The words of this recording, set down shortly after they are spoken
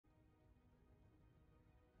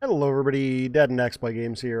Hello everybody, Dead and X Play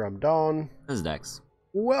Games here. I'm Dawn. This is Dex.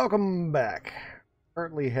 Welcome back.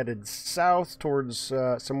 Currently headed south towards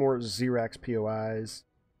some more Xerax POIs.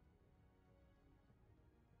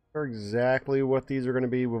 Not exactly what these are going to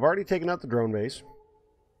be. We've already taken out the drone base.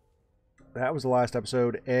 That was the last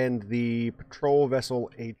episode, and the patrol vessel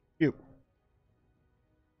HQ.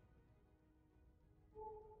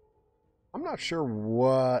 I'm not sure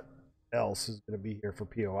what else is going to be here for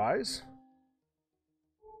POIs.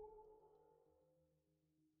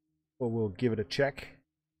 But we'll give it a check.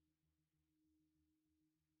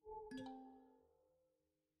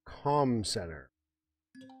 Comm Center.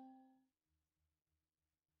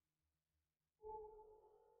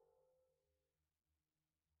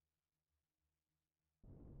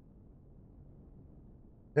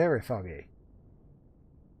 Very foggy.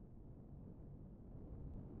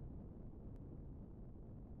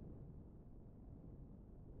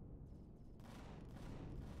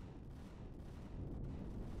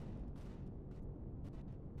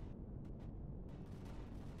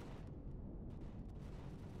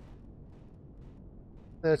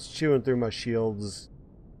 That's chewing through my shields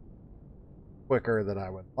quicker than I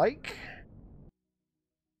would like.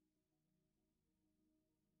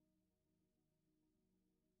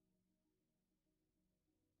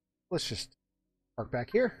 Let's just park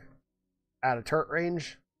back here. Out of turret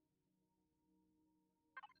range.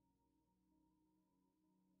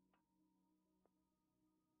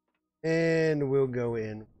 And we'll go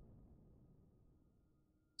in.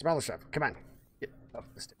 Some other stuff. Come on. Get up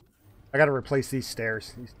the stairs. I gotta replace these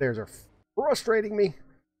stairs. These stairs are frustrating me.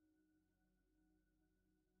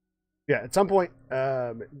 Yeah, at some point,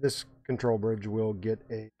 this control bridge will get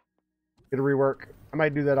a rework. I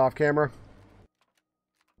might do that off camera.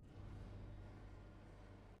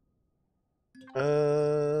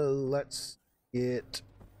 Let's get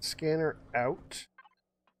scanner out.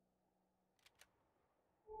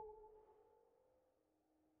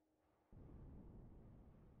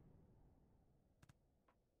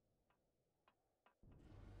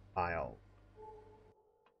 Aisle.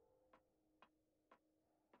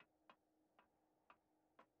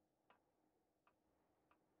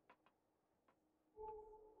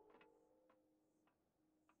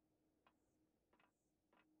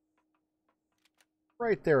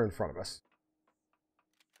 Right there in front of us.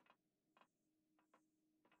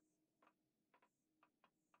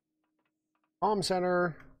 Comm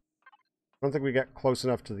Center. I don't think we got close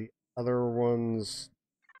enough to the other ones.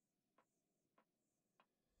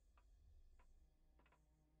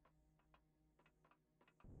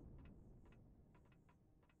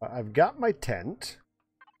 I've got my tent.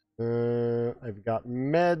 I've got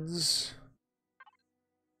meds.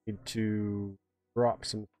 Need to drop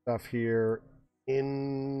some stuff here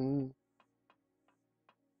in.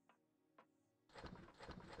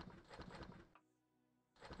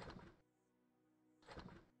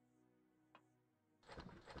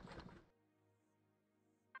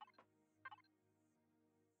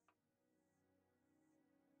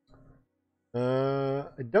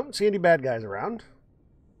 I don't see any bad guys around.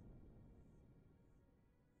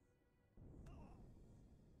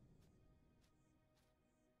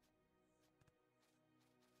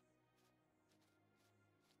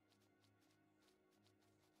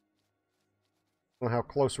 I don't know how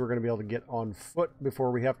close we're going to be able to get on foot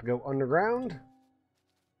before we have to go underground.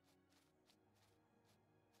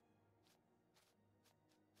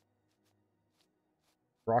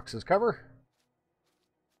 Rocks as cover.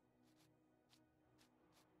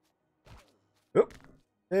 Oop,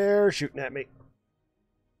 they're shooting at me.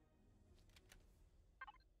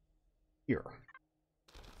 Here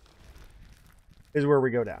is where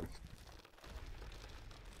we go down.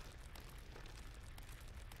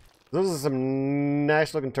 Those are some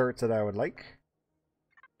nice looking turrets that I would like.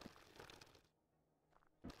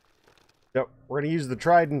 So we're going to use the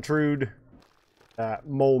tried and true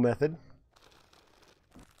mole method.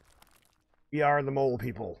 We are the mole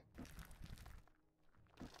people.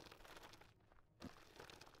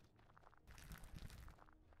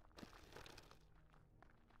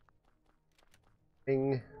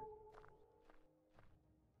 Yep.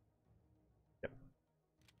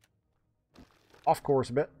 Off course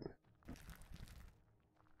a bit.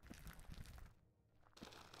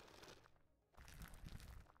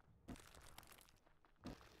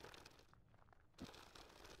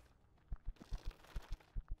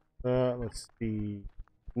 Let's see.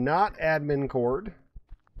 Not admin cord.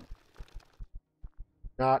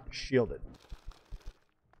 Not shielded.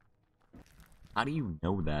 How do you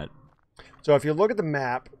know that? So if you look at the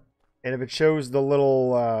map, and if it shows the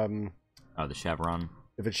little... Oh, the chevron.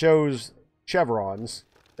 if it shows chevrons,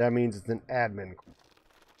 that means it's an admin cord.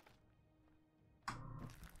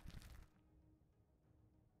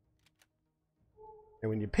 And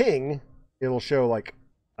when you ping, it'll show like,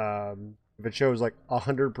 if it shows like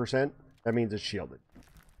 100%, that means it's shielded.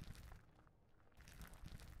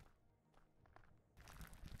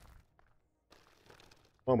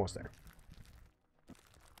 Almost there.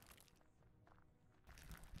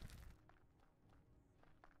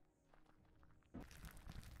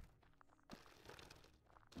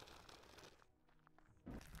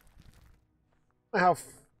 How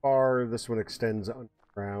far this one extends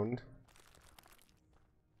underground.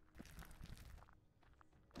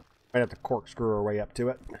 Might have to corkscrew our way up to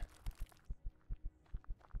it.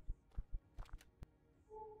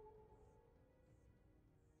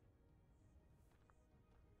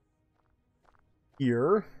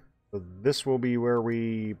 Here. So this will be where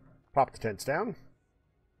we pop the tents down.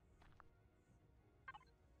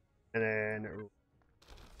 And then...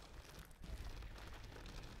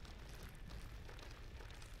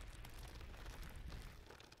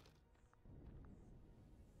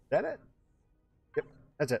 Is that it? Yep,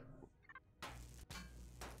 that's it.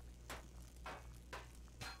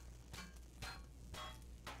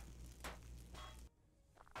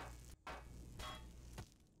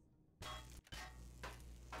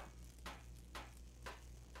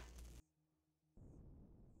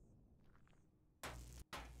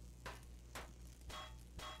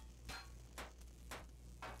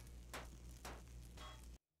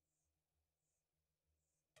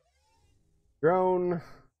 Drone.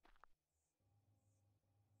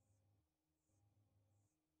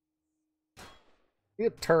 See a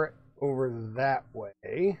turret over that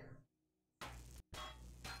way.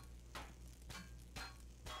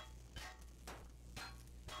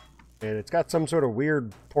 And it's got some sort of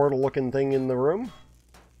weird portal looking thing in the room.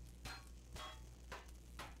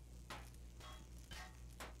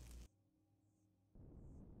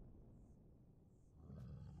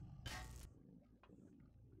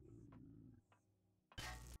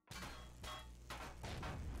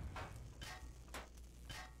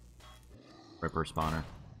 Ripper spawner.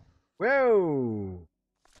 Whoa!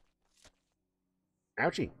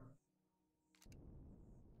 Ouchie.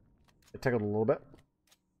 It tickled a little bit.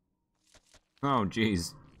 Oh,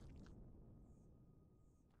 jeez.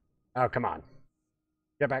 Oh, come on.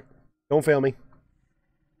 Get back. Don't fail me.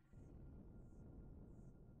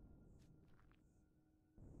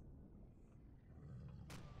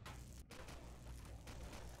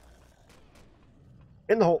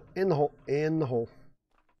 In the hole, in the hole, in the hole.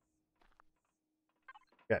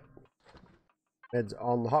 Okay. Heads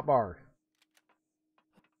on the hot bar.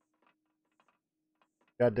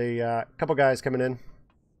 Got a couple guys coming in.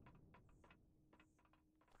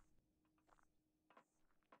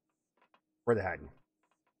 Where they hiding?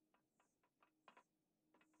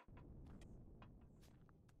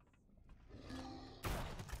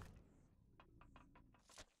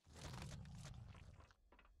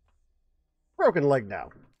 Broken leg now.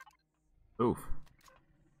 Oof.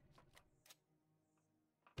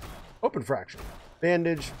 Open fracture.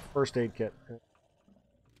 Bandage. First aid kit.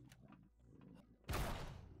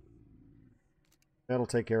 That'll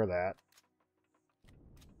take care of that.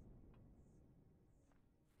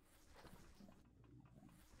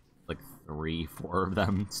 Like 3, 4 of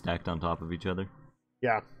them stacked on top of each other.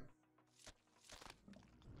 Yeah.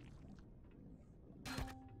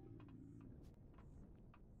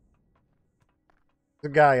 There's a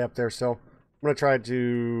guy up there, so I'm going to try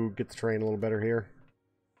to get the terrain a little better here.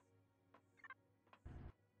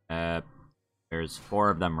 There's 4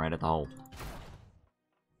 of them right at the hole.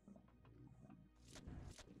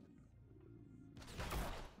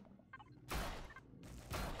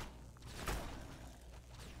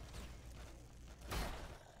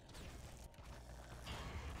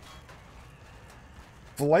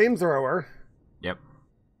 Flamethrower. Yep.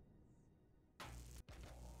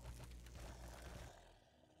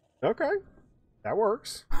 Okay. That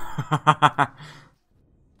works. uh,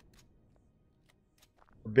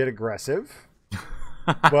 A bit aggressive.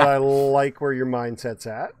 But I like where your mindset's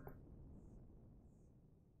at.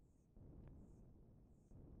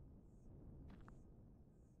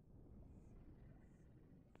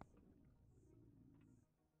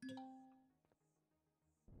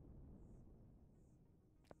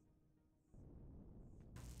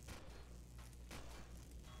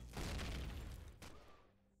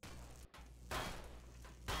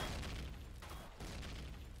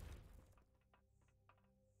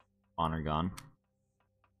 Honor gone.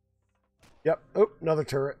 Yep. Oh, another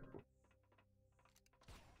turret.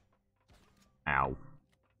 Ow.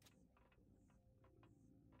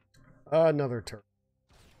 Another turret.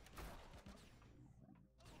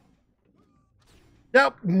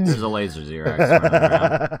 Nope. There's a laser Xerax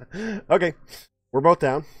running around. Okay. We're both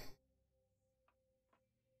down.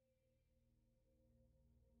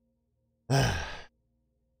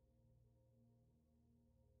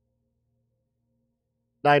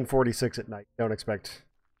 $9:46 at night. Don't expect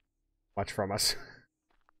much from us.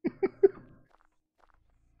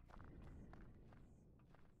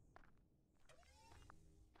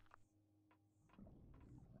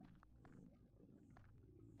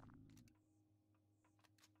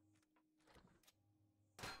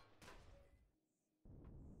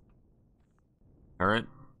 Turret?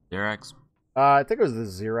 Xerax? I think it was the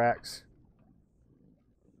Xerax.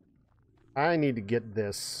 I need to get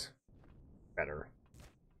this better.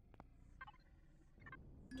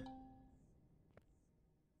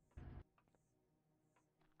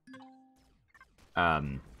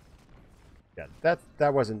 Yeah,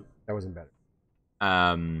 that wasn't better.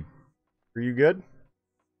 Are you good?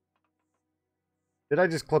 Did I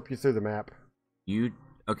just clip you through the map?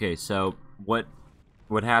 Okay, so what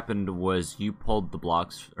happened was you pulled the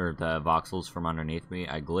blocks or the voxels from underneath me.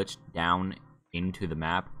 I glitched down into the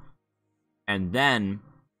map, and then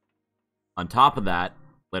on top of that,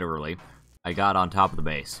 literally, I got on top of the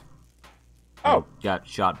base. Oh, got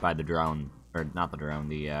shot by the drone, or not the drone,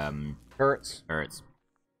 the turrets. turrets.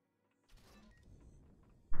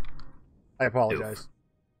 I apologize. Oof.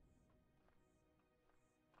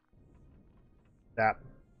 That.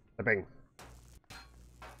 The bing.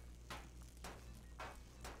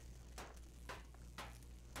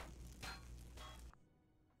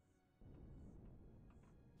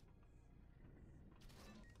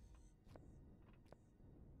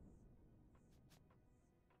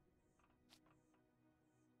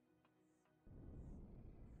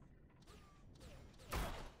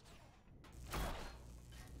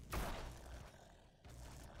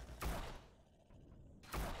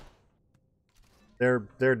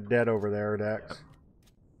 They're dead over there, Dax. Yep.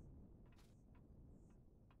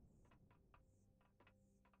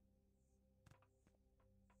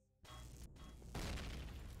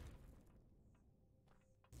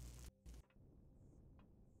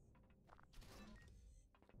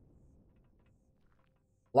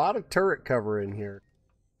 A lot of turret cover in here.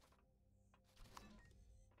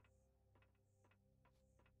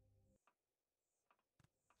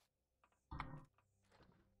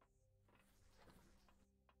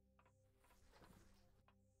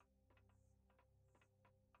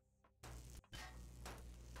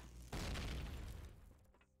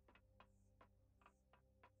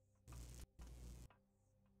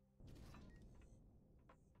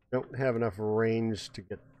 Don't have enough range to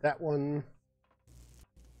get that one.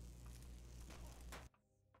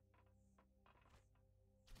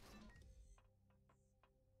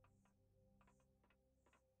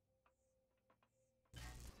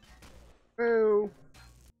 Oh.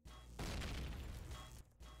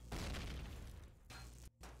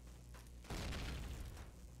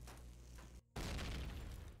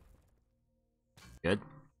 Good.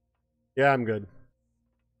 Yeah, I'm good.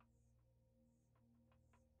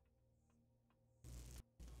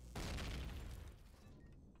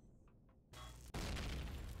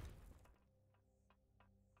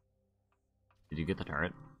 Did you get the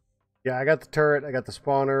turret? Yeah, I got the turret. I got the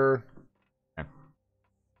spawner. Okay.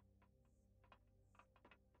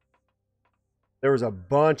 There was a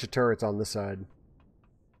bunch of turrets on this side.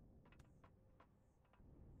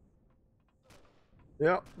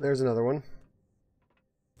 Yep, there's another one.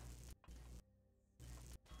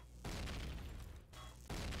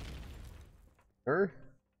 Sure.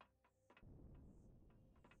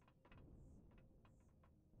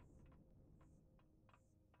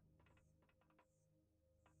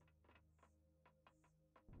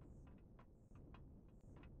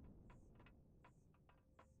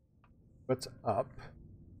 What's up?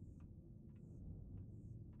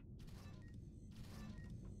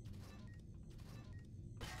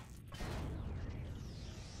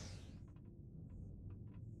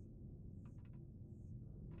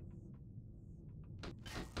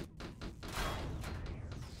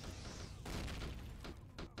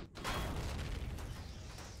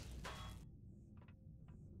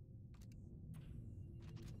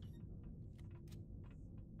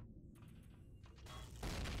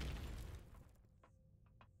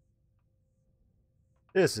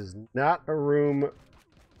 This is not a room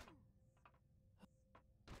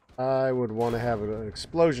I would want to have an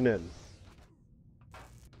explosion in.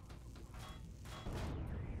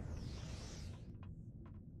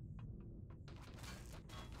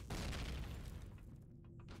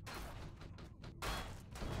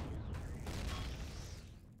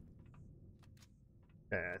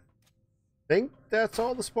 I think that's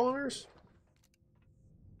all the spawners.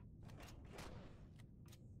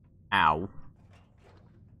 Ow.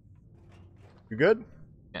 You good?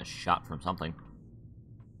 Got shot from something.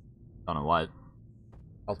 Don't know what.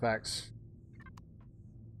 Health packs.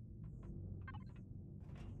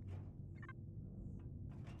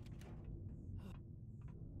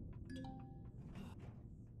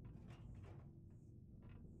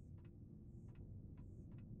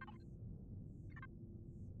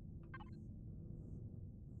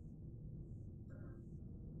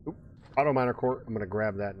 Oop. Auto miner core. I'm going to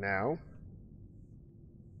grab that now.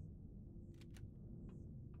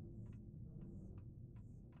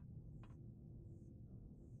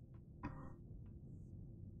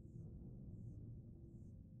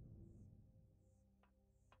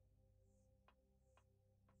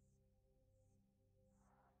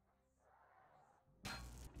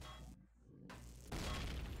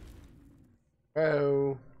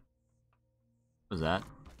 Oh. What was that?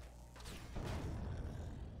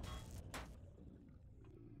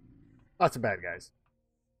 Lots of bad guys.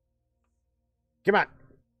 Come on.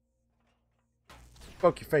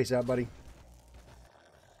 Poke your face out, buddy.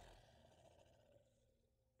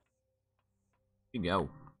 You go.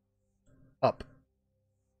 Up.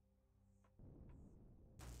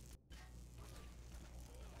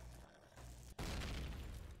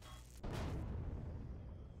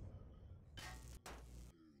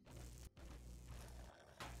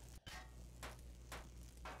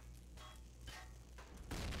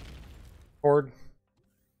 Forward.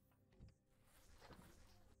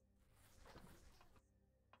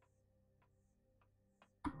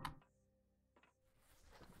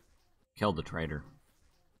 Killed the traitor.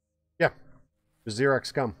 Yeah. The Xerox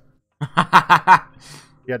scum. You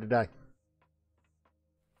had to die.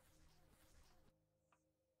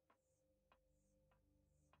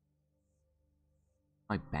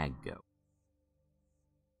 My bag go.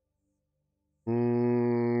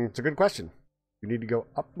 It's a good question. You need to go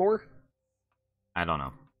up more? I don't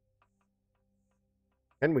know.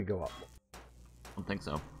 Can we go up more? I don't think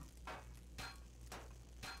so.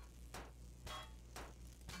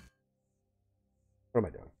 What am I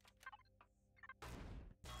doing?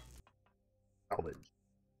 Salvage.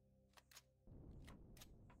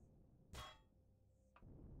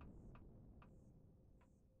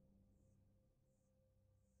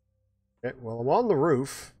 Okay, well, I'm on the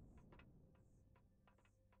roof.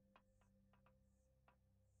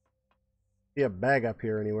 See a bag up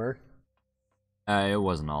here anywhere? It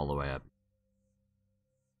wasn't all the way up.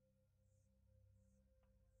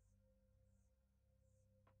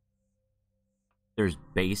 There's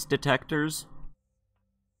base detectors.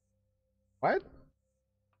 What?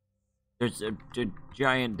 There's a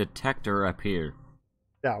giant detector up here.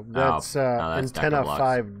 No, that's, that's Antenna Deco Blocks.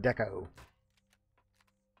 5 Deco.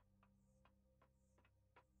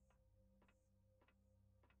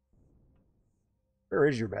 Where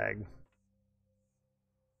is your bag?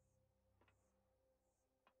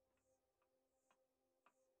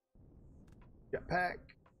 Jetpack.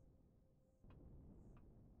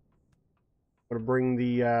 I'm gonna bring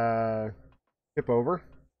the ship over.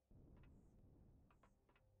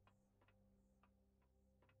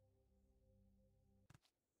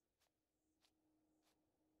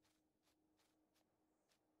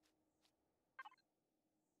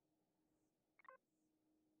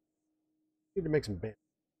 Need to make some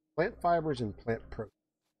plant fibers and plant protein.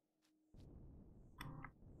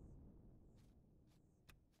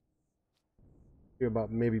 See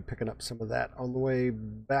about maybe picking up some of that on the way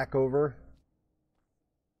back over.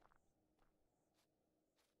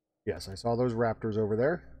 Yes, I saw those raptors over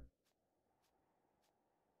there.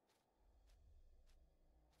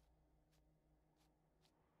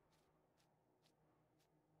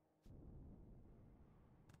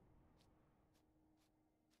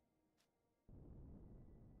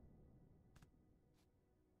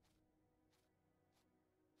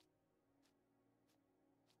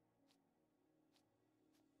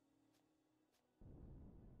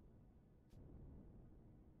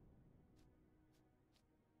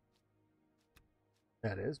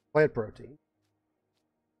 That is plant protein.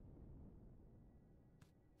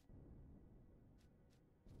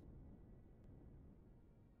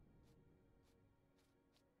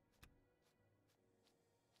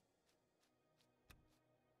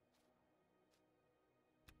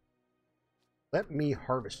 Let me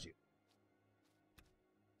harvest you.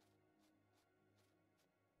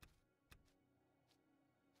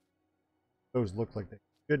 Those look like they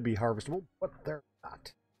should be harvestable, but they're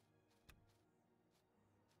not.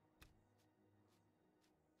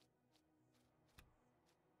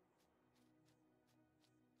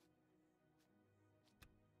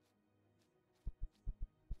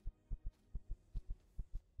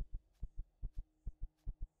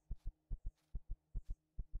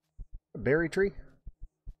 A berry tree?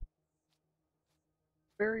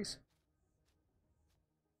 Berries?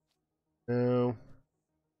 No.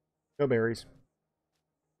 No berries.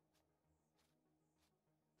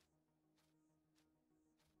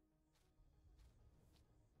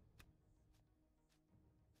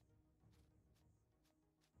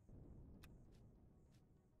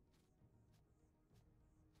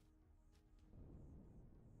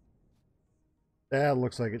 That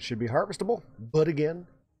looks like it should be harvestable, but again,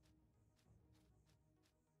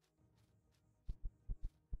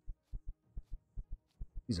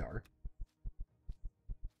 these are.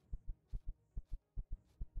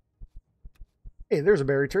 Hey, there's a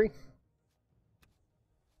berry tree.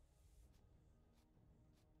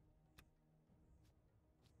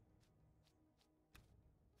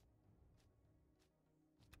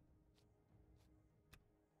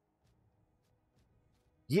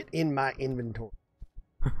 Get in my inventory.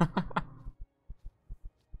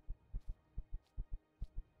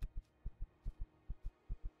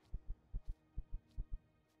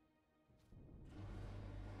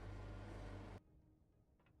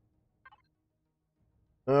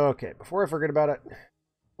 Okay, before I forget about it,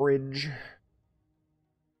 fridge.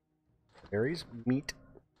 Berries, meat.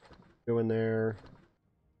 Go in there.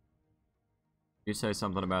 You say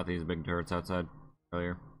something about these big turrets outside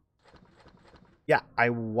earlier? Yeah, I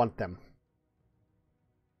want them.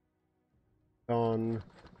 On.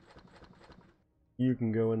 You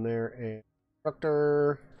can go in there and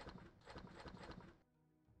constructor.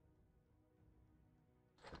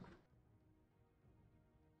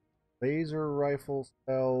 Laser rifle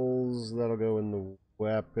cells. That'll go in the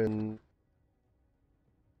weapon.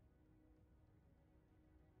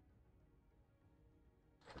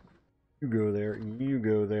 You go there. You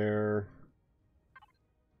go there.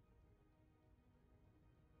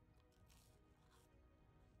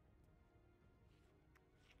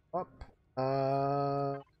 Up.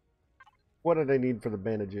 What did I need for the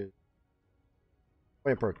bandages?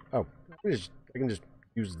 Plant perk. Oh, I can just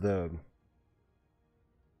use the.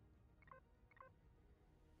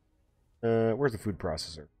 Where's the food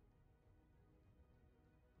processor?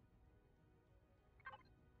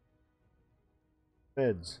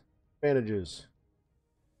 Meds. Bandages.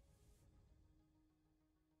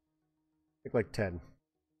 Take like 10.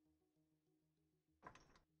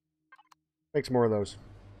 Make some more of those.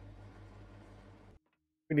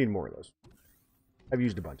 We need more of those. I've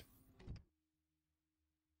used a bunch.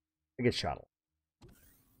 I get shot a lot.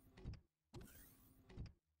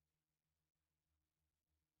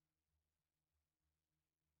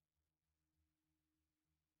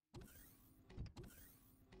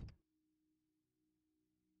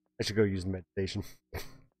 I should go use the meditation. There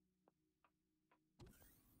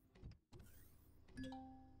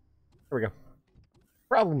we go.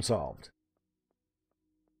 Problem solved.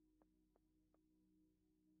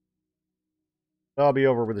 I'll be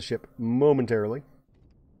over with the ship momentarily.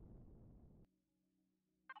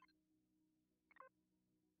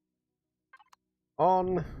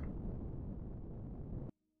 On.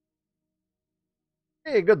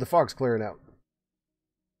 Hey, good, the fog's clearing out.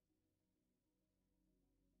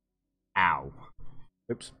 Ow.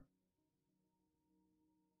 Oops.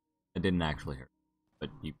 I didn't actually hurt, but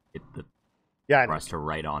you hit the Yeah, thruster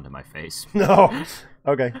right onto my face. No.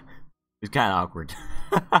 Okay. It's kind of awkward.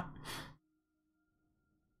 I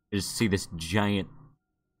just see this giant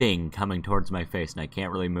thing coming towards my face, and I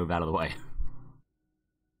can't really move out of the way.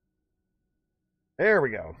 There we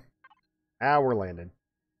go. Now we're landing.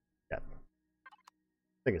 Yeah.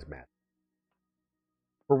 I think it's matte.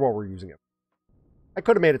 For what we're using it. I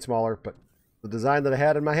could have made it smaller, but the design that I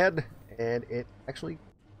had in my head, and it actually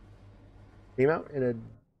came out in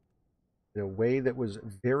a way that was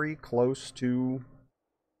very close to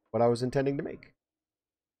what I was intending to make.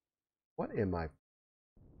 What am I?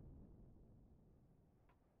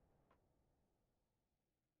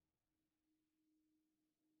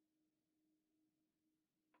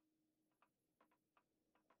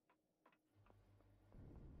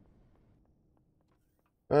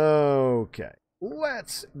 Okay.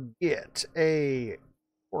 Let's get a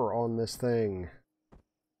core on this thing.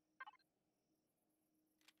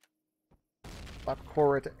 Stop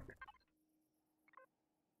core it.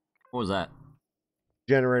 What was that?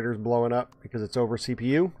 Generator's blowing up because it's over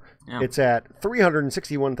CPU. Yeah. It's at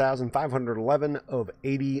 361,511 of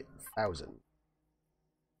 80,000.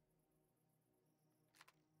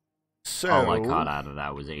 So all I caught out of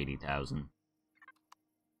that was 80,000.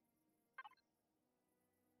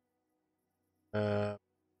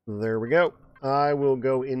 There we go. I will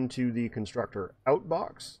go into the constructor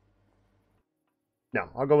outbox. No,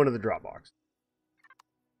 I'll go into the drop box.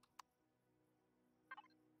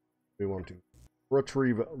 We want to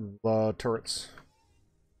retrieve the turrets.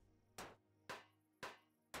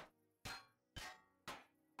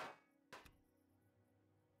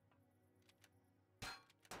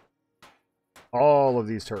 All of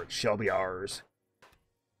these turrets shall be ours.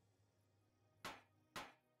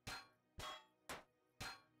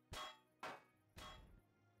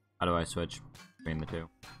 How do I switch between the two?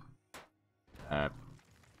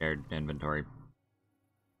 Shared inventory.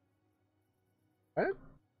 What?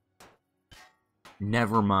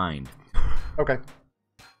 Never mind. Okay.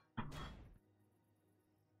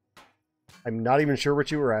 I'm not even sure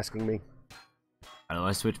what you were asking me. How do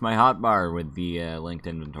I switch my hotbar with the linked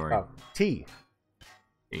inventory? Oh, T.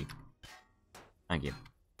 T. Thank you.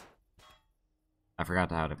 I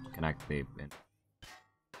forgot how to connect the...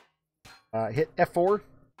 Hit F4.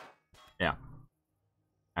 Yeah.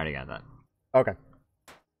 I already got that. Okay.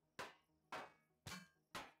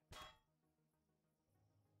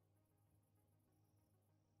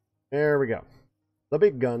 There we go. The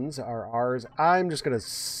big guns are ours. I'm just going to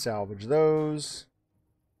salvage those.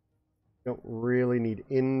 Don't really need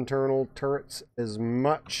internal turrets as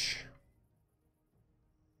much.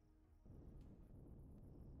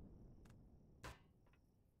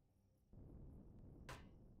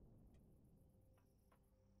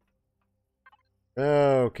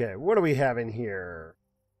 Okay, what do we have in here?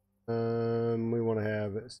 We want to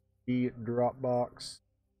have the drop box.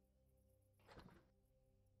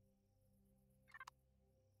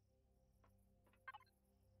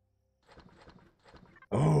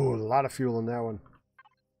 Oh, a lot of fuel in that one.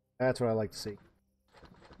 That's what I like to see.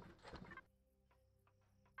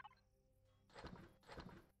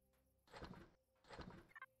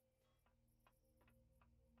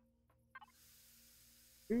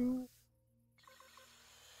 You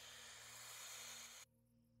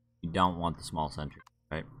don't want the small sentry,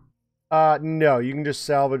 right? No, you can just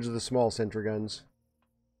salvage the small sentry guns.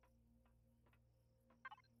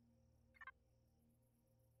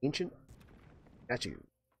 Ancient statue.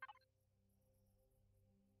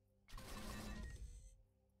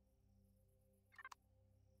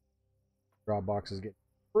 Drop box is getting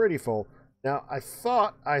pretty full. Now, I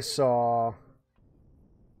thought I saw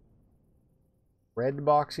red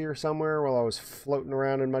box here somewhere while I was floating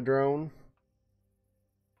around in my drone.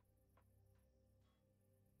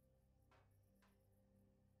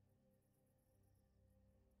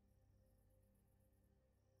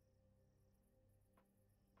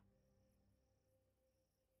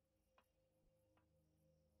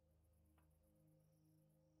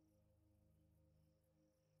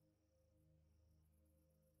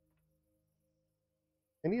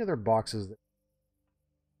 Any other boxes that...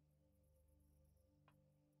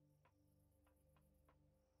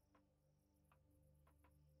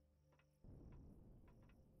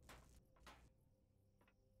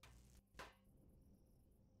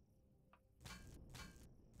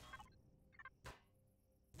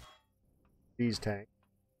 These tanks.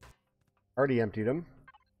 Already emptied them.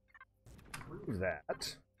 Remove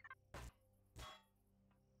that.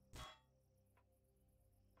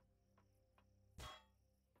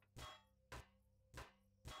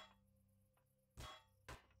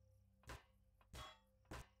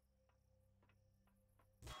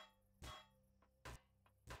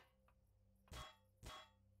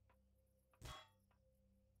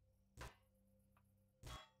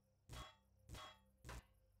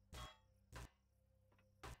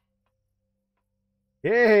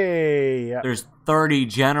 Yay! There's 30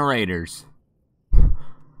 generators.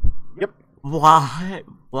 Yep. Why?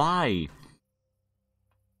 Why?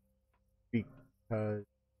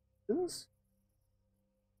 Because...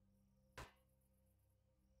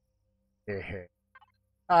 Hey.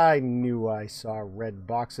 I knew I saw red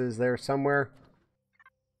boxes there somewhere.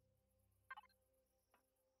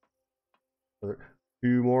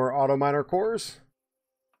 Two more auto miner cores.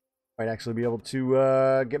 Might actually be able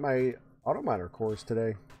to get my auto miner cores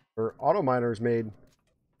today. Or auto miners made.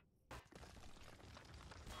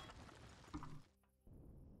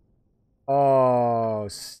 Oh,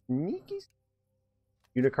 sneaky.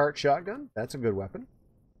 Unicart shotgun. That's a good weapon.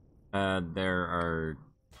 There are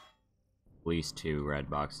at least 2 red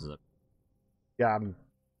boxes up. Yeah, I'm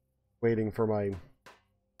waiting for my...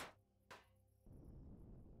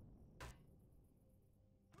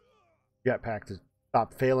 jetpack to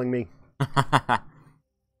stop failing me.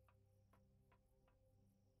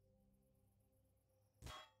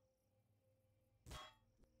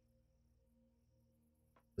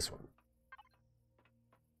 This one.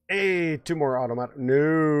 Hey, 2 more automatic.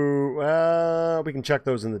 No, we can check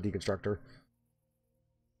those in the deconstructor.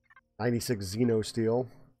 96 Xeno steel.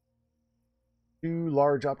 2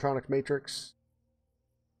 large optronic matrix.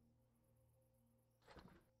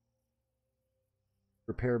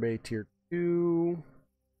 Repair bay tier 2.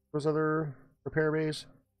 Those other repair bays.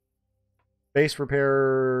 Base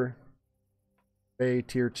repair bay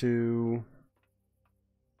tier 2.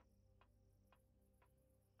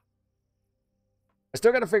 I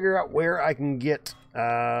still got to figure out where I can get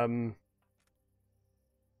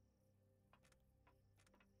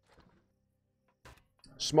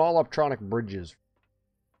small optronic bridges.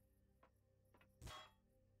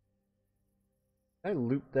 Can I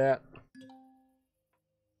loot that?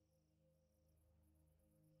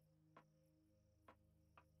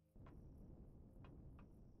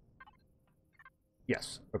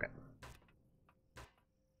 Yes. Okay.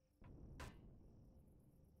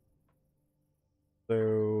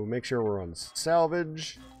 So make sure we're on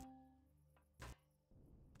salvage.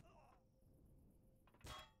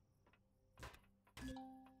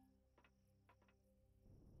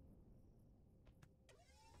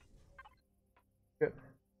 Good.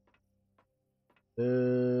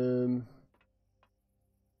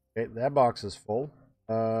 Okay, that box is full.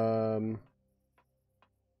 I'll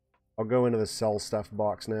go into the sell stuff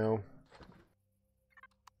box now.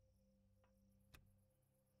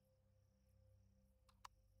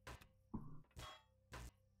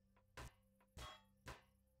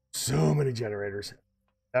 So many generators.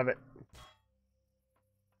 Have it.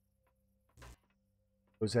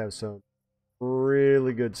 Those have some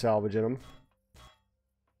really good salvage in them.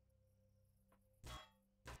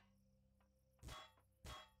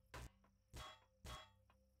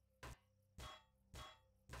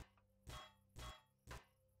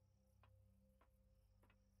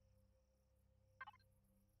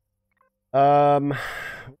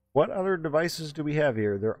 What other devices do we have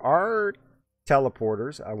here? There are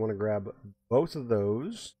teleporters. I want to grab both of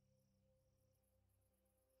those.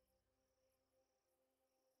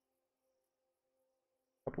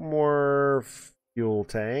 A couple more fuel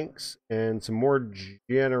tanks and some more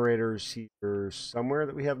generators here somewhere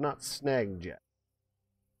that we have not snagged yet.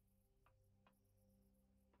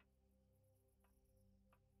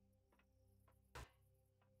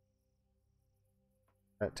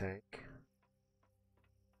 That tank.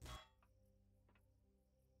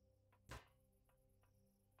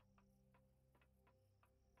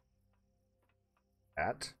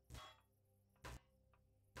 That.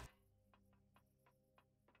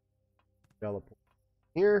 Teleport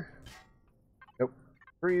here. Nope.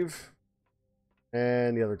 Retrieve.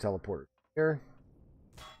 And the other teleporter here.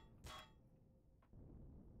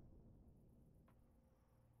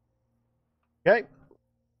 Okay.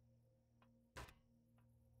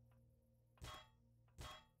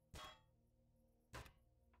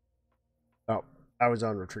 Oh, I was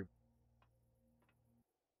on retrieve.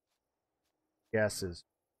 Gases.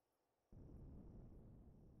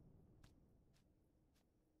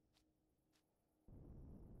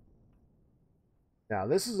 Now,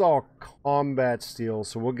 this is all combat steel,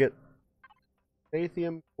 so we'll get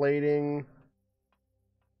Sathium plating.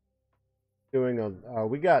 Doing a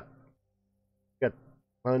we got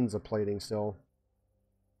tons of plating still.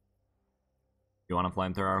 You want a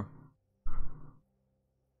flamethrower?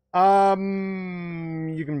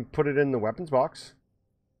 You can put it in the weapons box.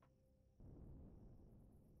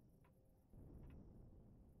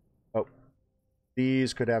 Oh,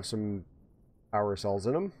 these could have some power cells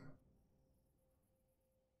in them.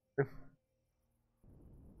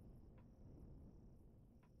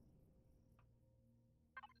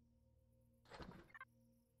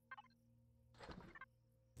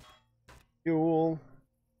 Fuel.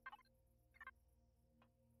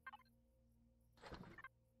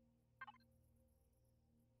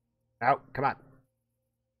 Out, come on.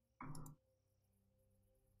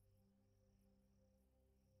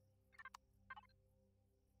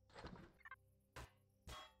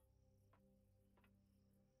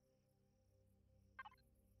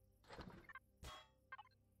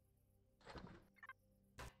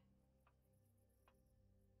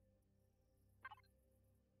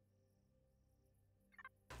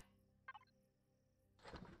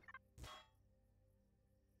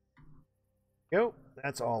 Go.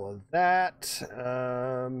 That's all of that.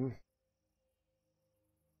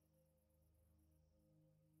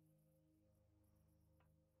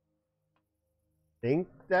 Think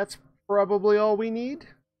that's probably all we need.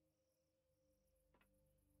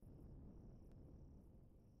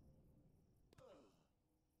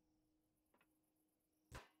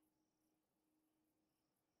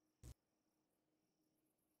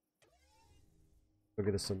 Go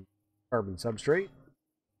get us some carbon substrate.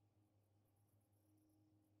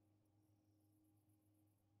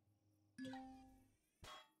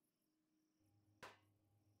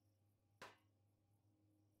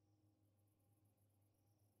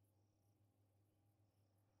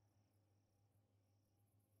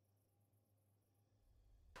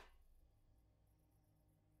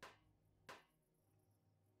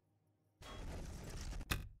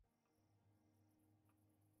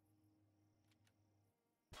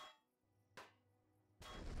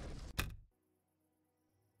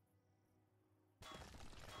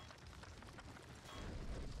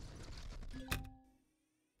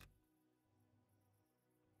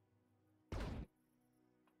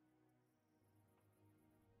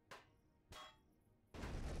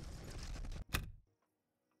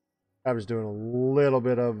 I was doing a little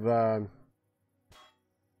bit of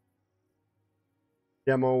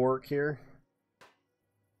demo work here.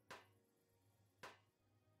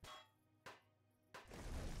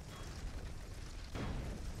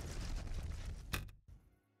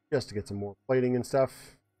 Just to get some more plating and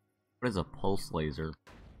stuff. What is a pulse laser?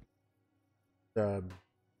 The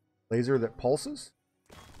laser that pulses?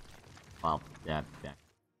 Well, yeah,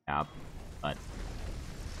 but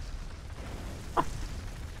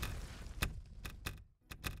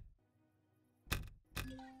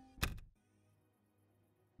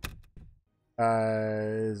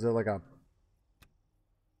Is it like a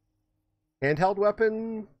handheld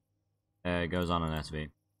weapon? it goes on an SV.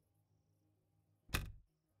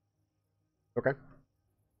 Okay.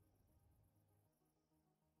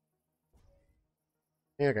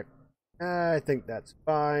 Okay. I think that's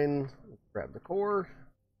fine. Let's grab the core.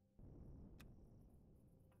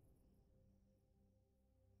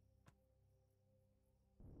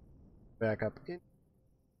 Back up in.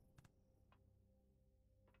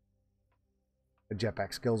 The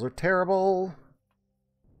jetpack skills are terrible.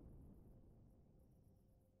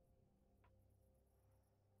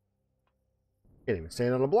 Can't even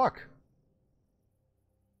stand on a block.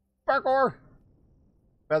 Parkour!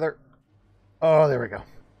 Feather. Oh, there we go.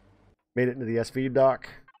 Made it into the SV dock.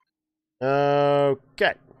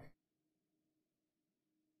 Okay.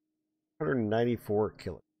 194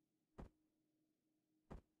 kilograms.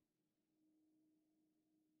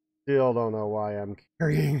 Still don't know why I'm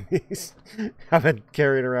carrying these. I've been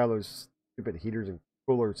carrying around those stupid heaters and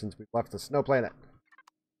coolers since we left the snow planet.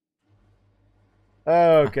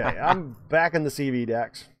 Okay, I'm back in the CV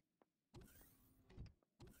decks.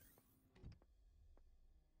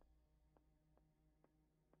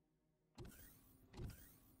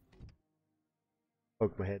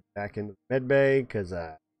 Poke my head back into the med bay because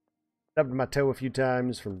I stubbed my toe a few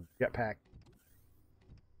times from jetpack.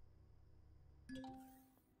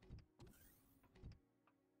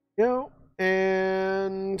 Go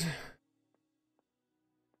and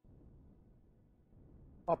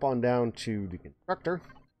hop on down to the constructor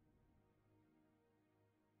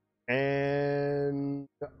and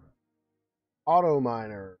auto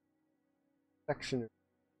miner section.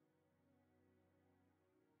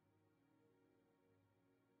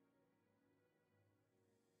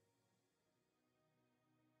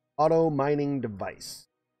 Auto mining device.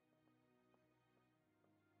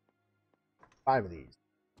 5 of these.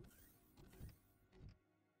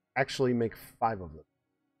 Actually make 5 of them.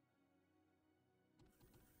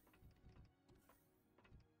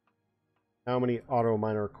 How many auto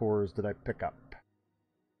miner cores did I pick up? I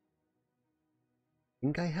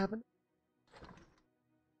think I haven't.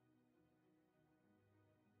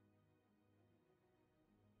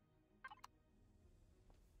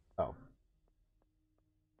 Oh.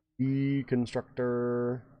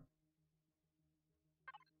 Deconstructor.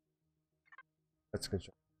 Let's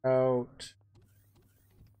construct out.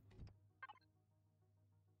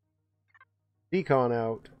 Decon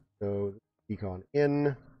out. So decon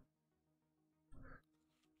in.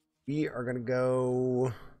 We are gonna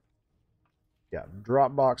go. Yeah,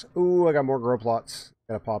 drop box. Ooh, I got more grow plots.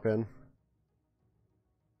 Gotta pop in.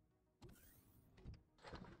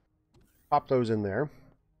 Pop those in there.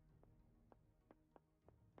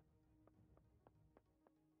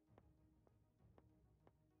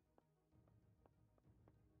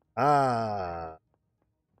 Ah.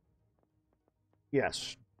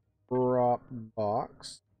 Yes. Drop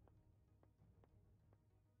box.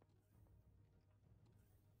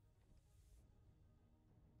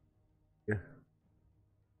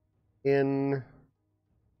 In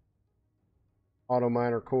auto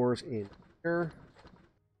miner cores in here.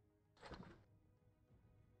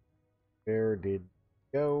 Where did it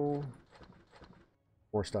go?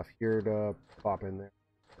 More stuff here to pop in there.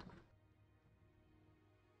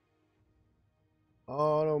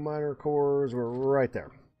 Auto miner cores were right there.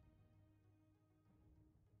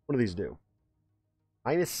 What do these do?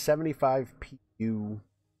 Minus 75 PU.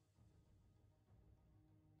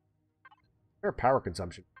 Their power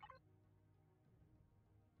consumption.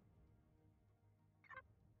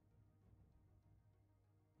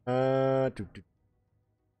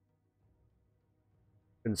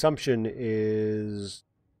 Consumption is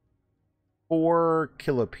 4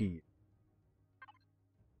 kilop.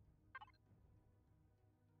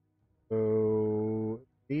 So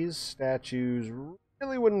these statues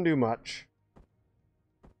really wouldn't do much.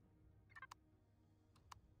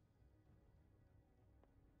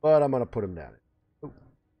 But I'm going to put them down. Ooh.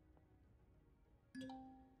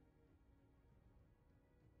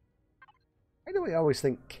 Why do we always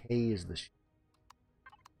think K is the shield?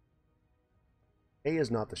 K is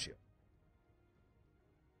not the shield.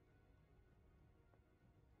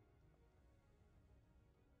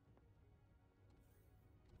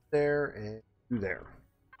 there, and you there.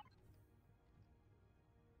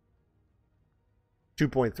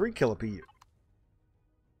 2.3 kiloPU.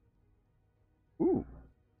 Ooh.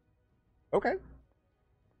 Okay.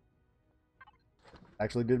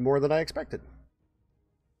 Actually did more than I expected.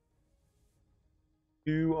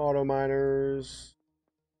 2 auto miners.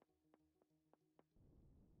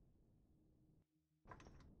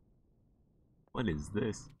 What is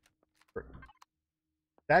this?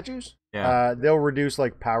 Statues? Yeah. They'll reduce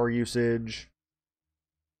like power usage.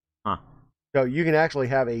 Huh. So you can actually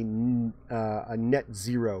have a net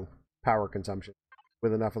zero power consumption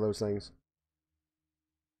with enough of those things.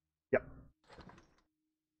 Yep.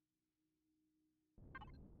 I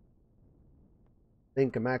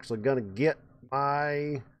think I'm actually gonna get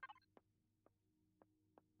my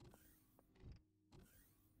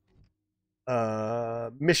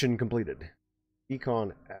mission completed.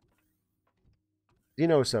 Econ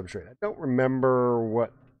Xeno substrate. I don't remember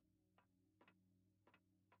what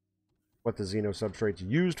the Xeno substrate's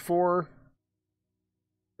used for.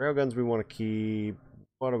 Railguns we want to keep.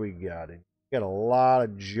 What do we got? We got a lot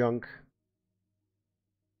of junk.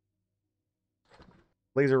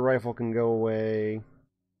 Laser rifle can go away.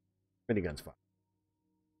 Minigun's fine.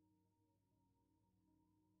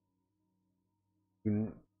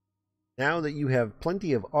 Now that you have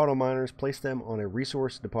plenty of auto miners, place them on a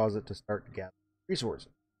resource deposit to start gathering resources.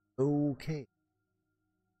 Okay.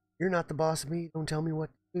 You're not the boss of me. Don't tell me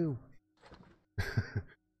what to do.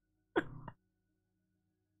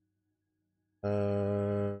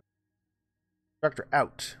 Structure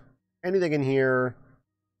out. Anything in here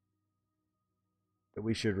that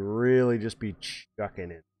we should really just be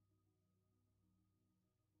chucking in.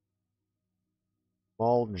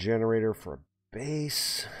 Small generator for a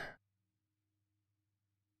base.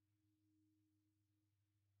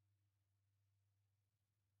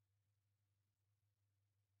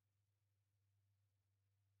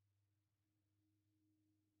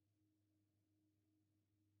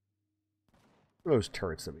 Those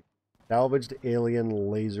turrets that we salvaged alien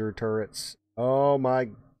laser turrets. Oh my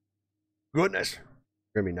goodness.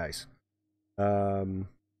 Gonna be nice. CPU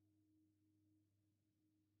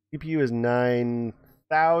is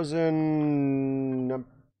 9,000. I'm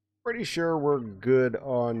pretty sure we're good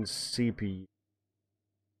on CPU.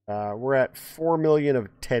 We're at 4 million of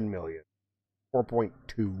 10 million.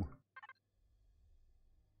 4.2.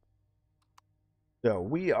 So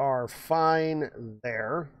we are fine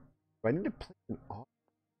there. Do I need to place an off?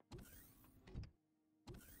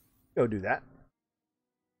 Go do that.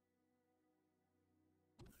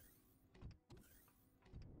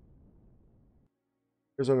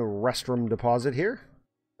 There's a restroom deposit here.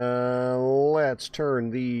 Let's turn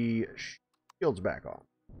the shields back on.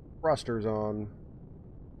 Thrusters on.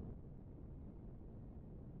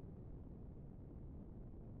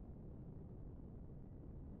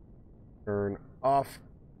 Turn off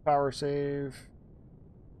power save.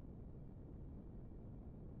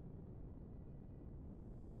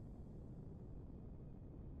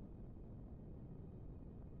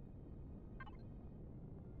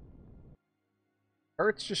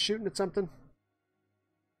 Turret's just shooting at something?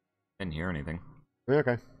 Didn't hear anything.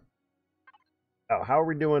 Okay. Oh, how are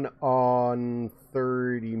we doing on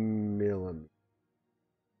 30 millimeters?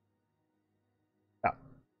 Oh.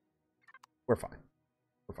 We're fine.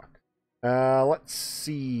 We're fine. Let's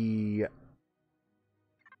see.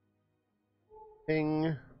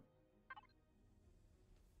 Ping.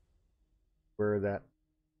 Where that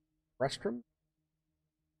restroom?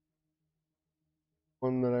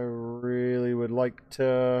 One that I really would like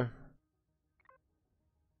to...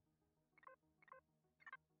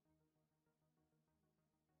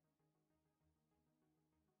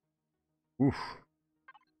 Oof.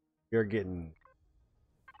 You're getting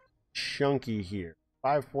chunky here.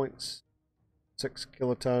 5.6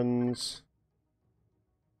 kilotons.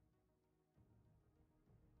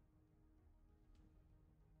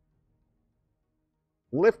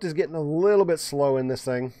 Lift is getting a little bit slow in this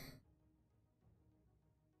thing.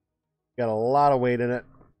 Got a lot of weight in it.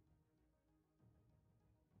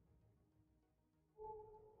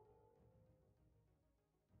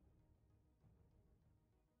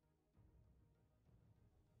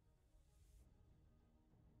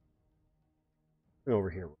 Over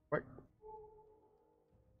here real quick.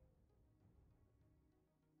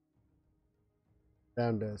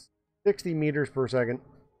 Down to 60 meters per second.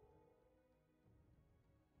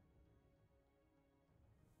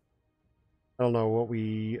 I don't know what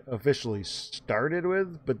we officially started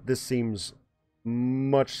with, but this seems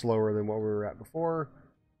much slower than what we were at before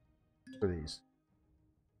for these.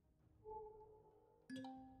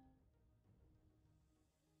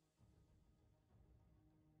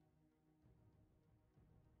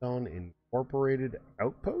 on incorporated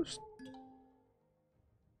outpost?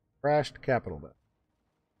 Crashed capital base.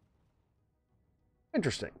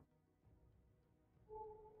 Interesting.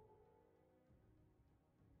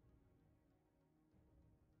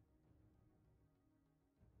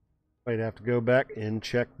 Might have to go back and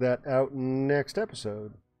check that out next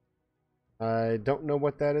episode. I don't know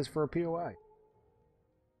what that is for a POI.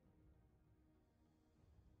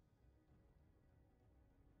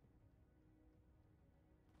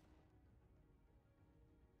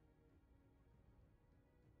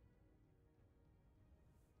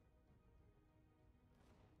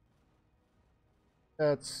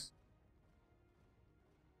 That's...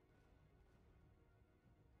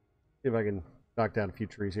 See if I can knock down a few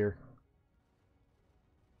trees here.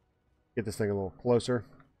 Get this thing a little closer.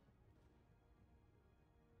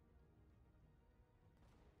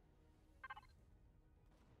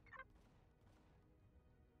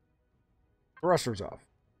 Thrusters off.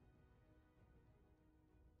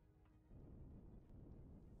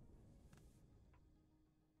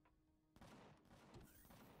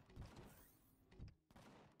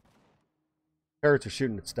 Parrots are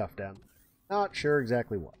shooting at stuff down. Not sure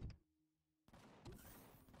exactly what.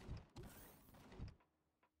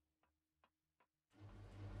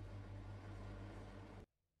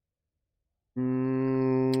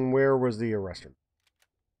 Where was the arrestor?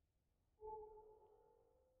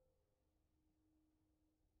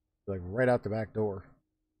 Like right out the back door.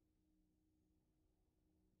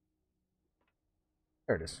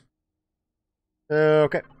 There it is.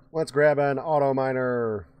 Okay, let's grab an auto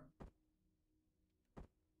miner.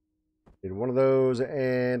 Need one of those,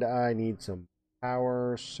 and I need some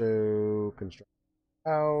power, so construct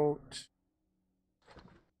out.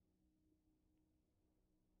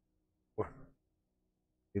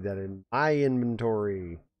 Need that in my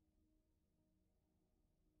inventory.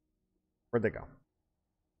 Where'd they go?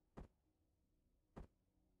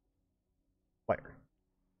 Player.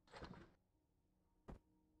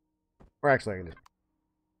 Or actually, I can just...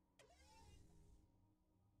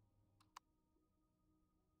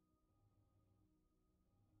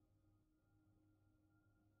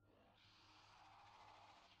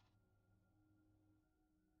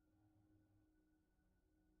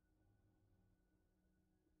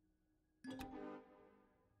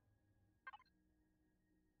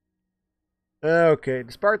 Okay,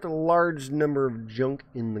 despite the large number of junk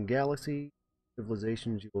in the galaxy,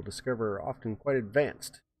 civilizations you will discover are often quite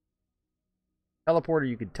advanced. Teleporter,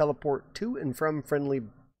 you could teleport to and from friendly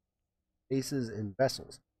bases and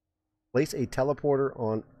vessels. Place a teleporter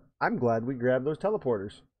on... I'm glad we grabbed those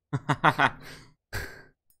teleporters.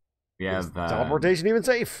 We have... teleportation even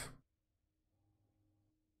safe?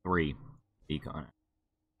 3 beacon.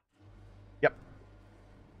 Yep.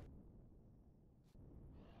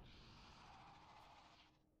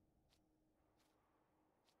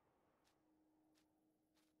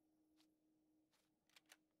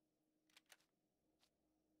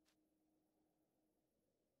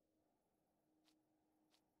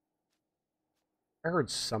 I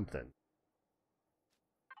heard something.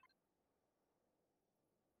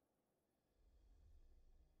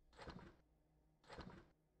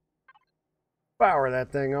 Power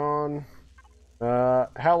that thing on.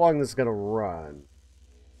 How long this is gonna run?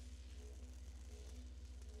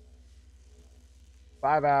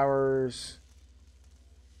 5 hours.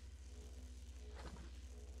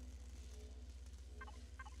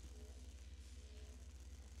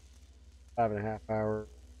 Five and a half hours.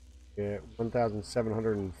 Yeah,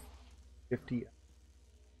 1,750.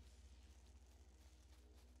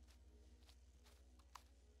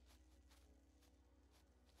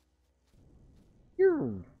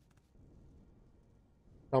 You're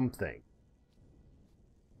something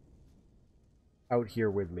out here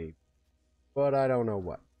with me, but I don't know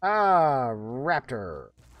what. Ah,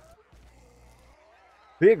 raptor.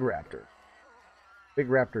 Big raptor. Big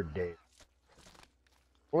raptor Dave.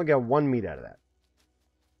 Only got 1 meat out of that.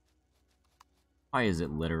 Why is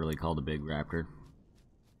it literally called a big raptor?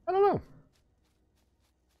 I don't know.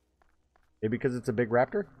 Maybe because it's a big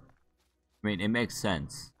raptor? I mean, it makes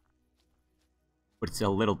sense. But it's a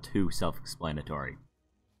little too self-explanatory.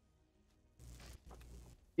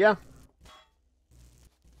 Yeah.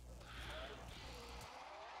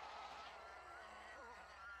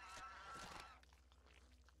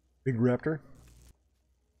 Big raptor.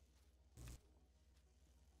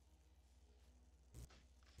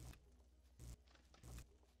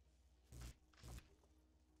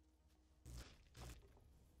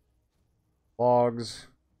 Logs.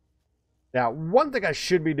 Now, one thing I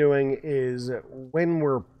should be doing is when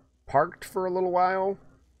we're parked for a little while,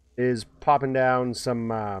 is popping down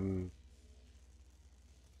some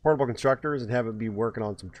portable constructors and have it be working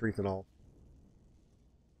on some treethanol.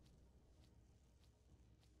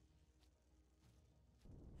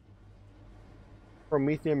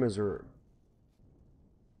 Promethium is a...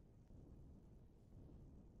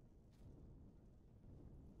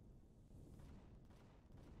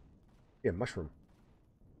 Yeah, mushroom.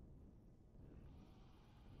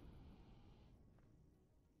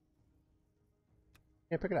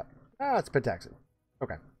 Can't pick it up. Ah, it's pentaxin.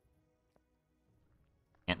 Okay.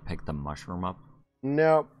 Can't pick the mushroom up?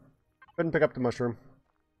 No. Couldn't pick up the mushroom.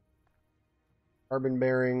 Carbon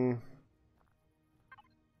bearing.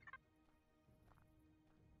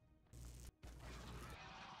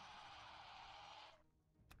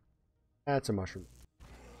 That's a mushroom.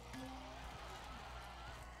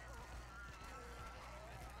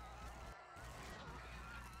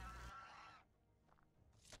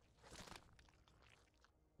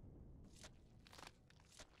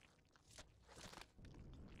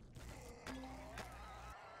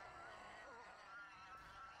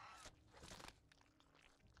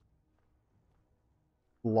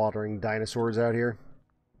 Slaughtering dinosaurs out here.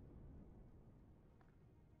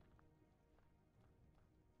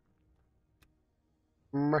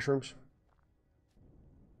 Mushrooms.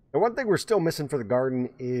 The one thing we're still missing for the garden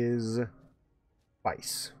is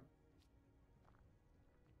spice.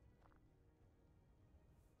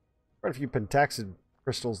 Quite a few pentaxid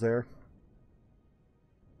crystals there.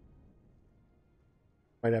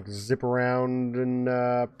 Might have to zip around and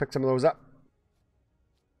pick some of those up.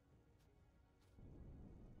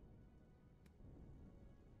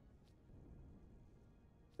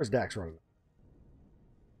 Where's Dax running?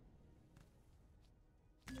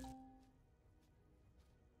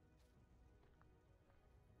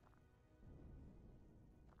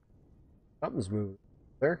 Something's moving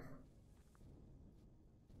there.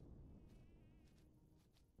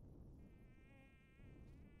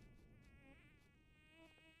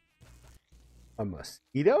 A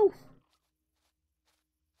mosquito?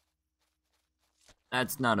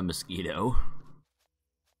 That's not a mosquito.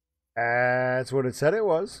 That's what it said it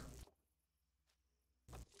was.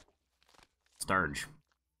 Sturge.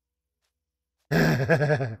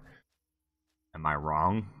 Am Am I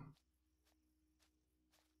wrong?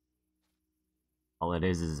 All it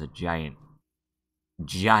is a giant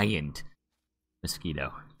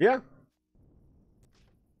mosquito. Yeah.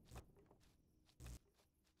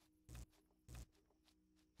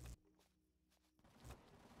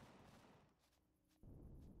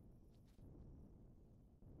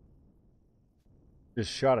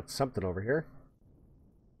 Just shot at something over here.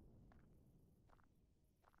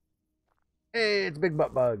 Hey, it's a big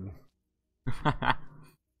butt bug.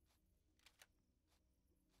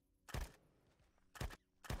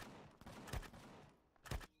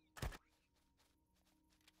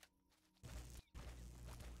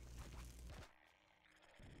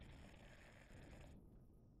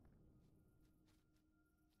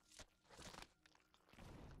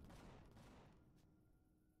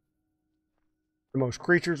 The most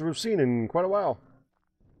creatures we've seen in quite a while.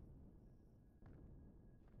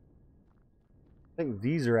 I think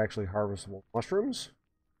these are actually harvestable mushrooms.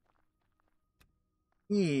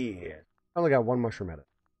 Yeah. I only got one mushroom at it.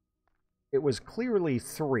 It was clearly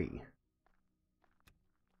 3.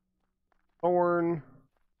 Thorn.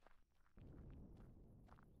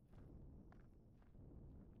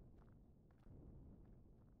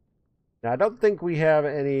 Now, I don't think we have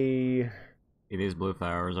any... See these blue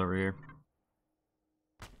flowers over here?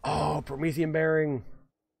 Oh, Promethean bearing.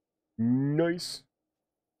 Nice.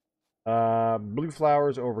 Blue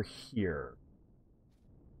flowers over here.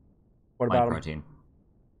 What Plant about them? protein.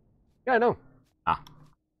 Yeah, I know. Ah.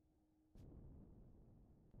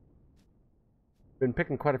 Been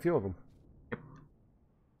picking quite a few of them. Yep.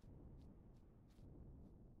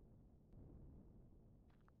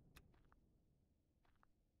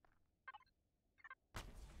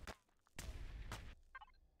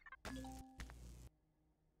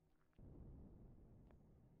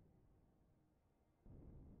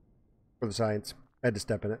 For the science. I had to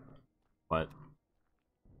step in it. What?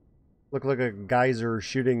 Looked like a geyser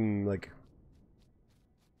shooting, like,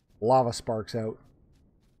 lava sparks out.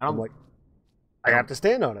 I'm like, I have to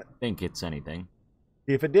stand on it. Think it's anything.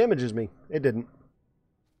 See if it damages me. It didn't.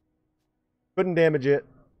 Couldn't damage it.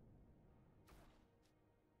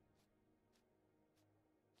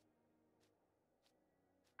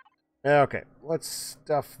 Okay, let's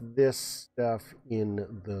stuff this stuff in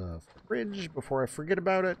the fridge before I forget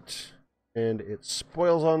about it. And it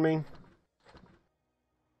spoils on me.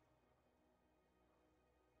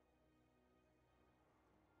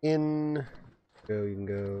 In. Go, you can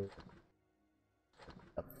go.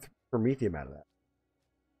 Promethium out of that.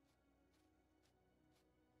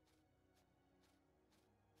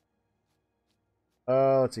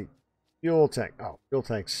 Let's see. Fuel tank. Oh, fuel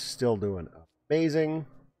tank's still doing amazing.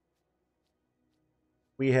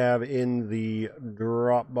 We have in the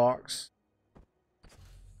drop box.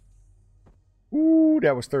 Ooh,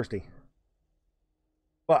 that was thirsty.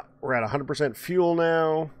 But we're at 100% fuel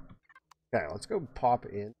now. Okay, let's go pop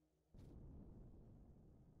in.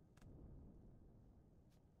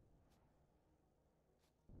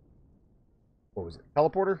 What was it?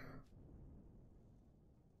 Teleporter?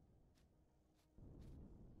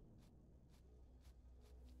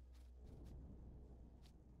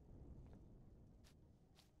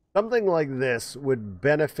 Something like this would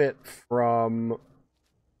benefit from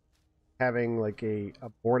having like a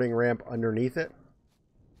boarding ramp underneath it,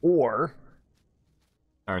 or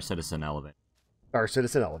Our citizen elevator. our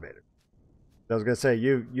citizen elevator. I was gonna say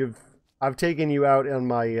I've taken you out on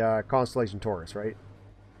my Constellation Taurus, right?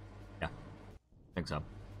 Yeah, I think so.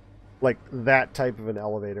 Like that type of an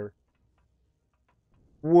elevator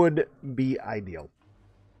would be ideal.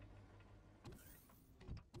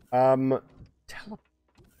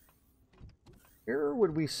 Where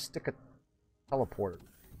would we stick a teleporter?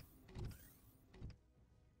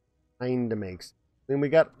 Kinda makes. I mean, we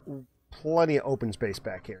got plenty of open space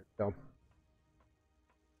back here, so.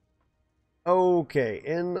 Okay,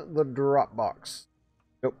 in the drop box.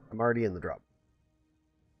 Nope, I'm already in the drop.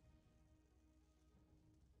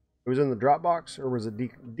 It was in the drop box, or was it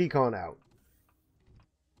decon out?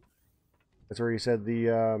 That's where you said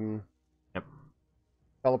the Yep.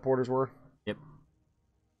 teleporters were? Yep.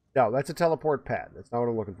 No, that's a teleport pad. That's not what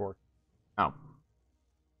I'm looking for. Oh.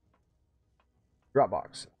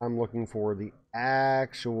 Dropbox. I'm looking for the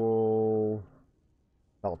actual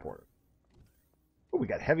teleporter. Oh, we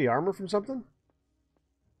got heavy armor from something?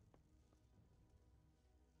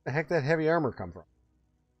 Where the heck did that heavy armor come from?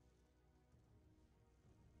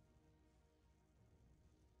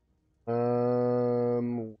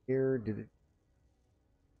 Where did it?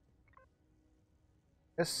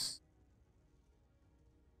 Yes.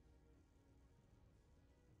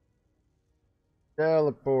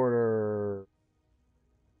 Teleporter.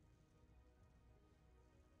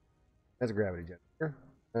 That's a gravity generator.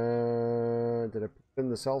 Did I put in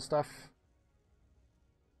the cell stuff?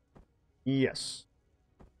 Yes.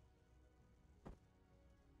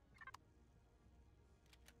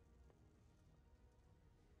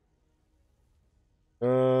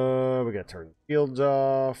 We gotta turn the fields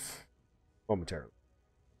off momentarily.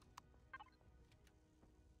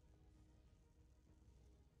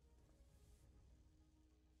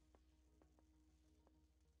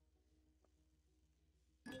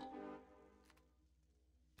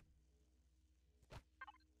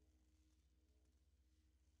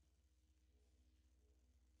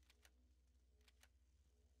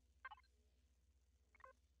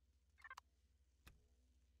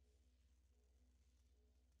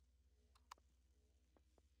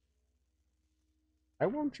 Why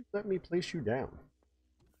won't you let me place you down?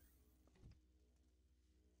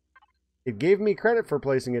 It gave me credit for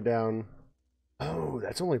placing it down. Oh,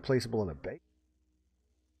 that's only placeable in a base.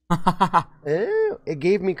 Oh, it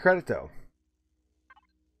gave me credit though.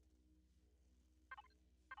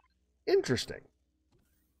 Interesting.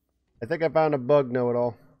 I think I found a bug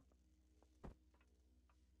know-it-all.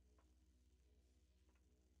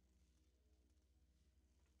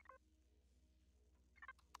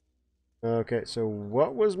 Okay, so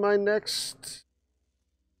what was my next?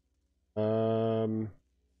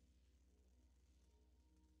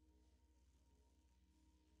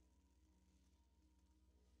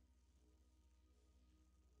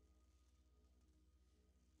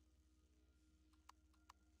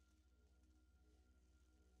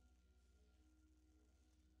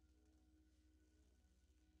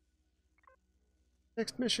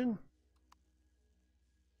 Next mission?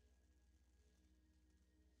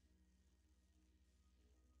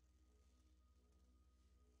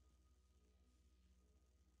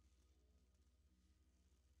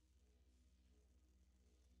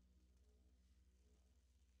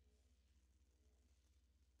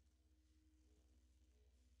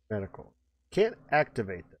 Medical. Can't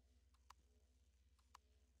activate them.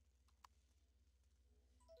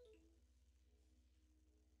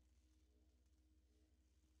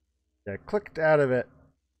 I clicked out of it,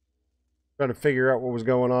 trying to figure out what was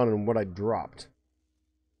going on and what I dropped.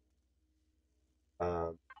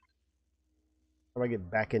 How do I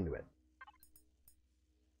get back into it?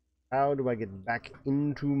 How do I get back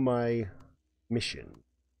into my mission?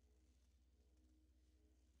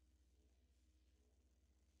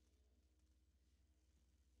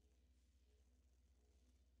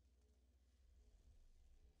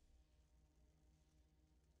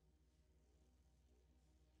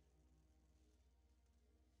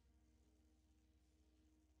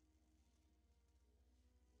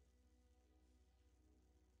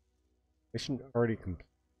 Mission already complete.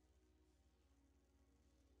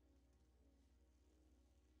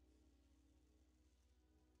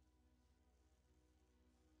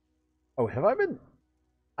 Oh, have I been?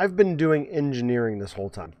 I've been doing engineering this whole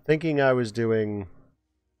time, thinking I was doing. Is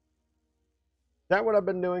that what I've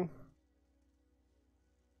been doing?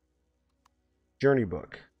 Journey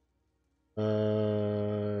book.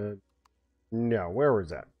 No, where was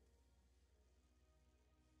that?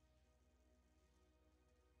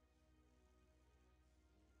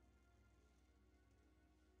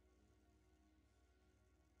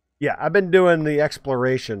 Yeah, I've been doing the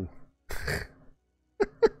exploration.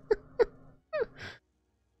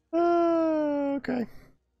 Okay.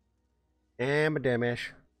 And a damish.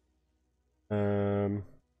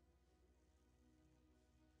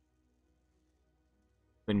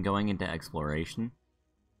 Been going into exploration.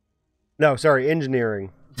 No, sorry,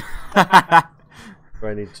 engineering. So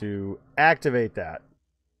I need to activate that.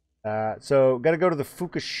 So got to go to the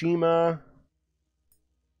Fukushima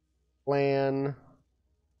plan.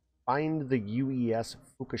 Find the UES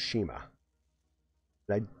Fukushima.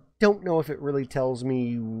 I don't know if it really tells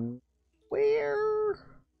me where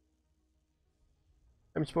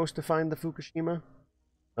I'm supposed to find the Fukushima.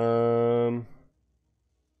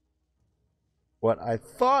 What I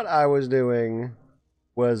thought I was doing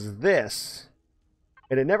was this,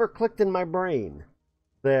 and it never clicked in my brain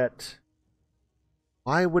that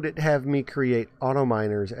why would it have me create auto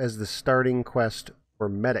miners as the starting quest for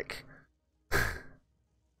medic?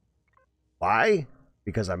 Why?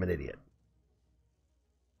 Because I'm an idiot.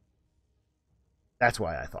 That's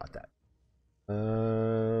why I thought that.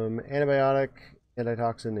 Antibiotic,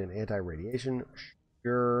 antitoxin, and anti-radiation.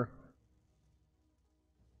 Sure.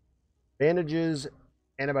 Bandages,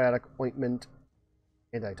 antibiotic ointment,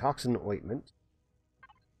 antitoxin ointment.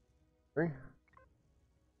 Okay.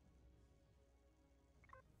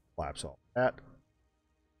 Collapse all that.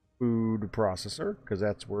 Food processor, because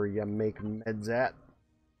that's where you make meds at.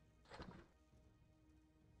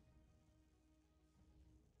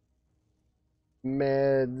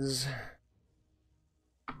 Meds.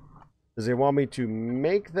 Does it want me to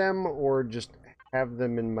make them or just have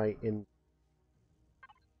them in my in?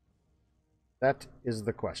 That is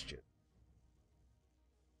the question.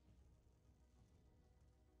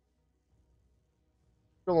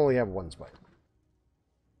 Still only have one spike.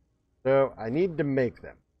 So I need to make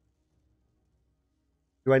them.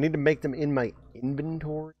 Do I need to make them in my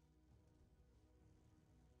inventory?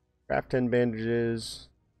 Craft 10 bandages.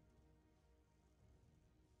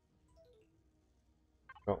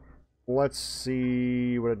 Oh, let's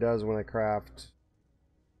see what it does when I craft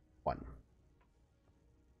one.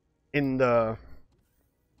 In there.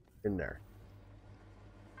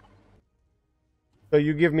 So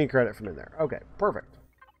you give me credit from in there. Okay, perfect.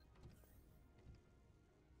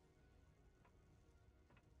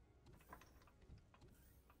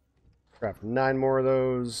 Craft 9 more of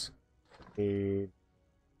those. Need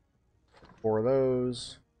 4 of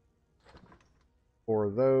those. 4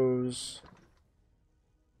 of those.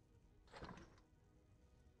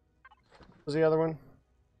 What was the other one?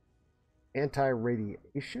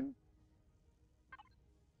 Anti-radiation?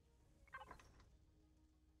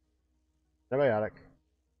 Antibiotic.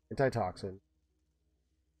 Antitoxin.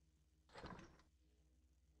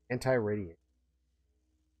 Anti-radiation.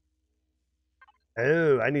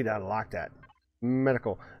 Oh, I need to unlock that.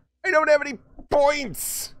 Medical. I don't have any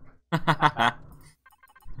points! I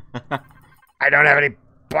don't have any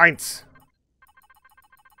points!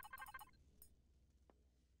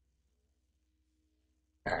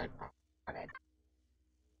 Alright. Okay.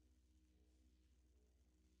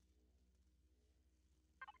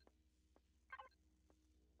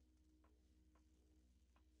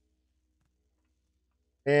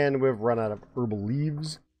 And we've run out of herbal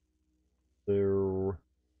leaves. So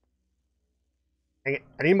dang it,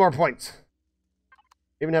 I need more points.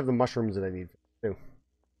 I even have the mushrooms that I need too.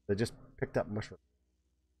 I just picked up mushrooms.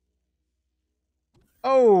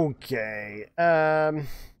 Okay.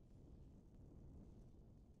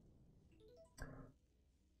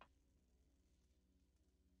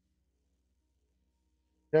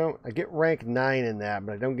 No, I get rank 9 in that,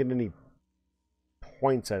 but I don't get any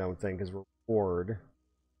points, I don't think, as reward.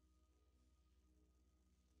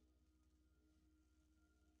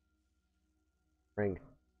 Rank.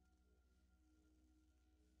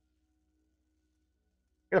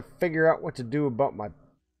 I gotta figure out what to do about my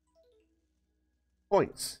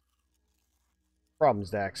points.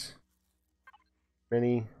 Problems, Dax.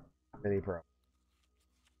 Many problems.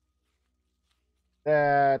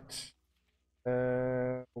 That.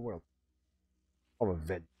 Well. I'm a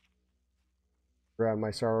veg. Drown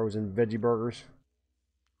my sorrows in veggie burgers.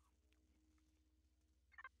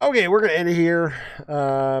 Okay, we're going to end it here.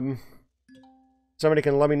 Somebody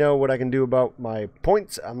can let me know what I can do about my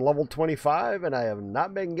points. I'm level 25, and I have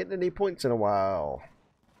not been getting any points in a while.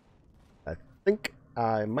 I think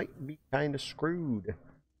I might be kind of screwed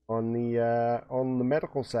on the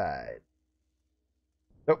medical side.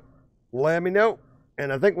 So, let me know.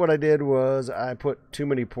 And I think what I did was I put too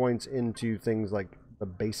many points into things like the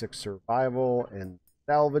basic survival and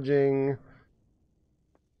salvaging.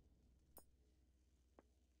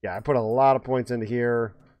 Yeah, I put a lot of points into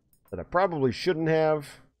here that I probably shouldn't have.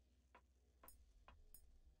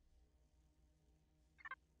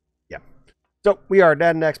 Yeah. So, we are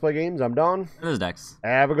Dad and Dax Play Games. I'm Don. This is Dex.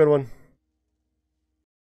 Have a good one.